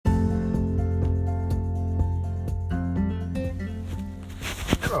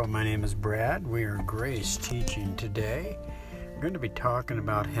Hello, my name is Brad. We are Grace Teaching today. We're going to be talking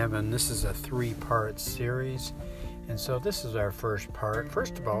about heaven. This is a 3-part series, and so this is our first part.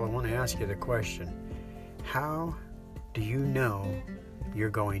 First of all, I want to ask you the question, how do you know you're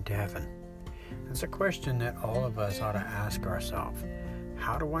going to heaven? It's a question that all of us ought to ask ourselves.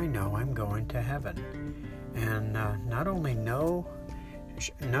 How do I know I'm going to heaven? And not only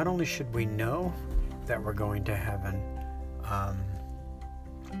should we know that we're going to heaven,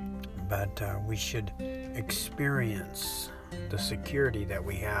 but we should experience the security that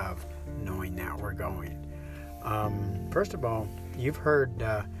we have knowing that we're going. First of all, you've heard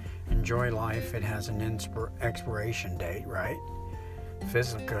enjoy life. It has an expiration date, right?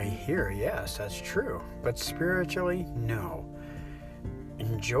 Physically here, yes, that's true. But spiritually, no.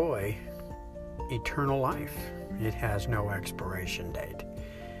 Enjoy eternal life. It has no expiration date.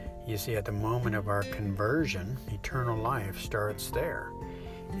 You see, at the moment of our conversion, eternal life starts there.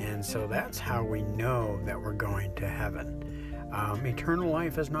 And so that's how we know that we're going to heaven. Eternal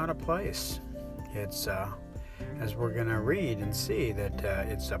life is not a place. It's, as we're going to read and see, that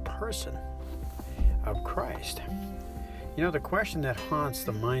it's a person of Christ. You know, the question that haunts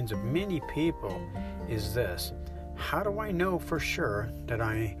the minds of many people is this: how do I know for sure that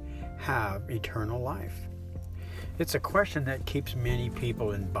I have eternal life? It's a question that keeps many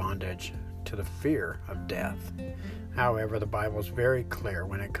people in bondage to the fear of death. However, the Bible is very clear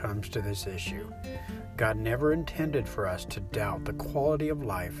when it comes to this issue. God never intended for us to doubt the quality of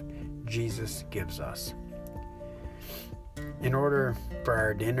life Jesus gives us. In order for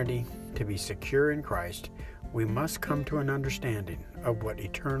our identity to be secure in Christ, we must come to an understanding of what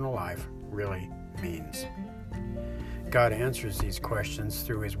eternal life really means. God answers these questions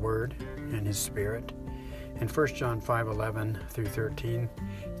through His Word and His Spirit. In 1 John 5:11 through 13,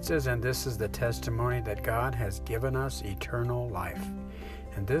 it says, "And this is the testimony that God has given us eternal life.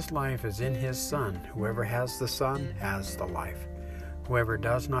 And this life is in His Son. Whoever has the Son has the life. Whoever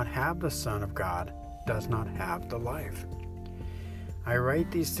does not have the Son of God does not have the life. I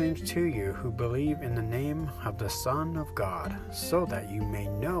write these things to you who believe in the name of the Son of God, so that you may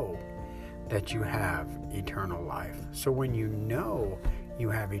know that you have eternal life." So when you know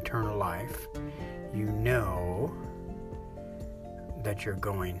you have eternal life, you know that you're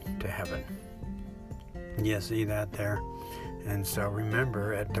going to heaven. You see that there? And so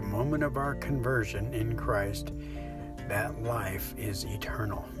remember, at the moment of our conversion in Christ, that life is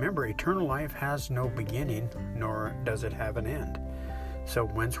eternal. Remember, eternal life has no beginning, nor does it have an end. So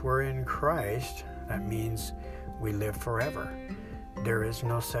once we're in Christ, that means we live forever. There is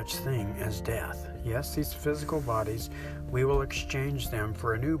no such thing as death. Yes, these physical bodies, we will exchange them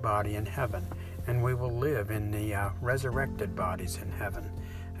for a new body in heaven, and we will live in the resurrected bodies in heaven,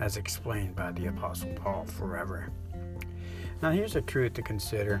 as explained by the Apostle Paul, forever. Now here's a truth to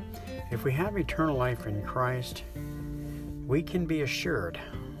consider. If we have eternal life in Christ, we can be assured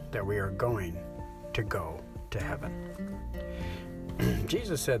that we are going to go to heaven.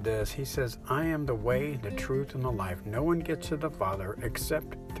 Jesus said this. He says, "I am the way, the truth, and the life. No one gets to the Father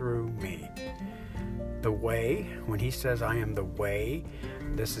except through me." The way, when He says, "I am the way,"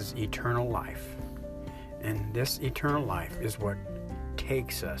 this is eternal life. And this eternal life is what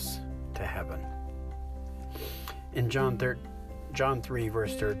takes us to heaven. In John 3,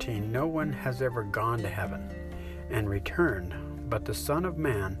 verse 13, "No one has ever gone to heaven and returned, but the Son of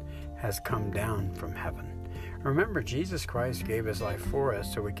Man has come down from heaven." Remember, Jesus Christ gave His life for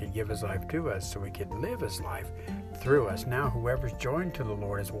us so we could give His life to us, so we could live His life through us. Now whoever's joined to the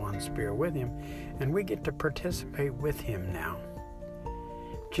Lord is one spirit with Him, and we get to participate with Him now.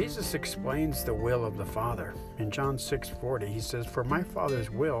 Jesus explains the will of the Father. In John 6:40, He says, "For my Father's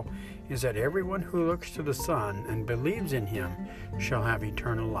will is that everyone who looks to the Son and believes in Him shall have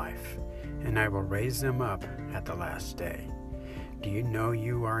eternal life, and I will raise them up at the last day." Do you know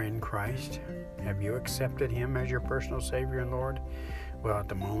you are in Christ? Have you accepted Him as your personal Savior and Lord? Well, at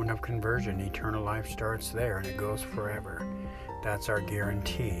the moment of conversion, eternal life starts there, and it goes forever. That's our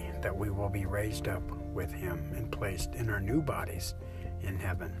guarantee that we will be raised up with Him and placed in our new bodies in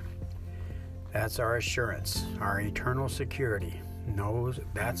heaven. That's our assurance, our eternal security.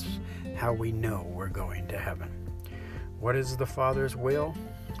 That's how we know we're going to heaven. What is the Father's will?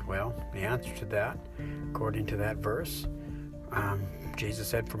 Well, the answer to that, according to that verse, Jesus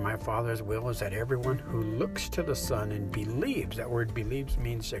said, "For my Father's will is that everyone who looks to the Son and believes," that word believes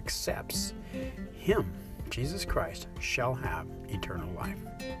means accepts Him, Jesus Christ, shall have eternal life.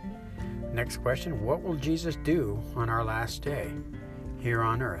 Next question, what will Jesus do on our last day here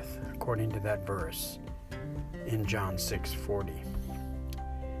on earth, according to that verse in John 6:40?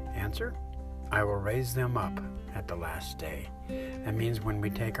 Answer, I will raise them up at the last day. That means when we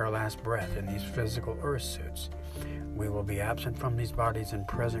take our last breath in these physical earth suits, we will be absent from these bodies and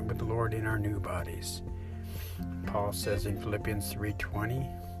present with the Lord in our new bodies. Paul says in Philippians 3:20,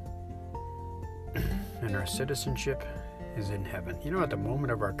 and our citizenship is in heaven. You know, at the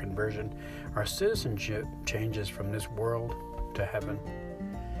moment of our conversion, our citizenship changes from this world to heaven.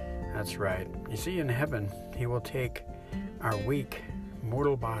 That's right. You see, in heaven, he will take our weak,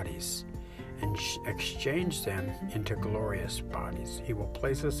 mortal bodies and exchange them into glorious bodies. He will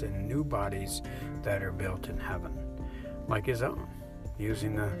place us in new bodies that are built in heaven, like his own,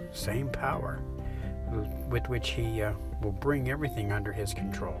 using the same power with which he will bring everything under his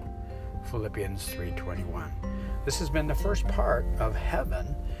control. Philippians 3:21. This has been the first part of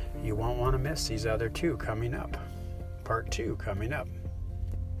heaven. You won't want to miss these other two coming up. Part 2 coming up.